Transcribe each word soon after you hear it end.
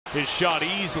His shot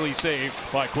easily saved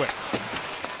by Quick.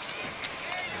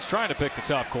 He's trying to pick the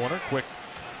top corner. Quick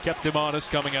kept him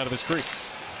honest coming out of his crease.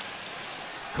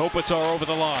 Kopitar over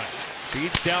the line.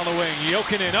 Feeds down the wing.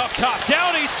 Jokinen up top.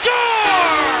 Doughty score!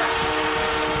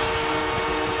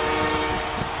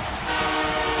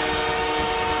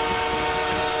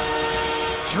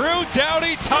 Drew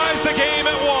Doughty ties the game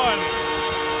at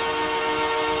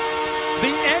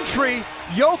 1. The entry,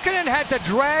 Jokinen had to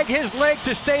drag his leg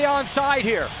to stay onside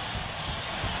here.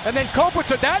 And then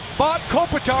Kopitar, that bought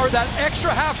Kopitar that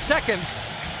extra half second.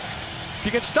 If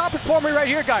you can stop it for me right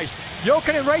here, guys.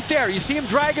 Jokinen right there. You see him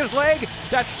drag his leg?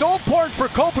 That's so important for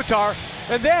Kopitar.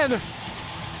 And then,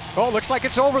 oh, looks like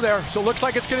it's over there. So it looks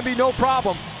like it's going to be no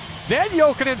problem. Then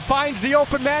Jokinen finds the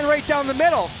open man right down the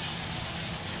middle.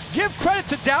 Give credit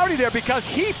to Doughty there because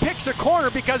he picks a corner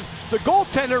because the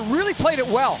goaltender really played it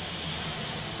well.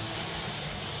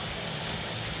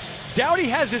 Doughty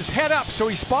has his head up, so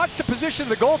he spots the position of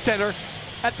the goaltender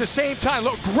at the same time.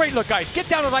 Look, great look, guys. Get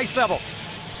down to ice level.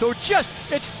 So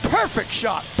it's perfect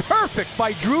shot. Perfect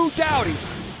by Drew Doughty.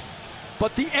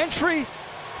 But the entry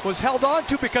was held on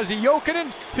to because of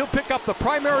Jokinen. He'll pick up the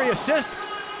primary assist.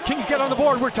 Kings get on the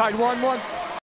board. We're tied 1-1.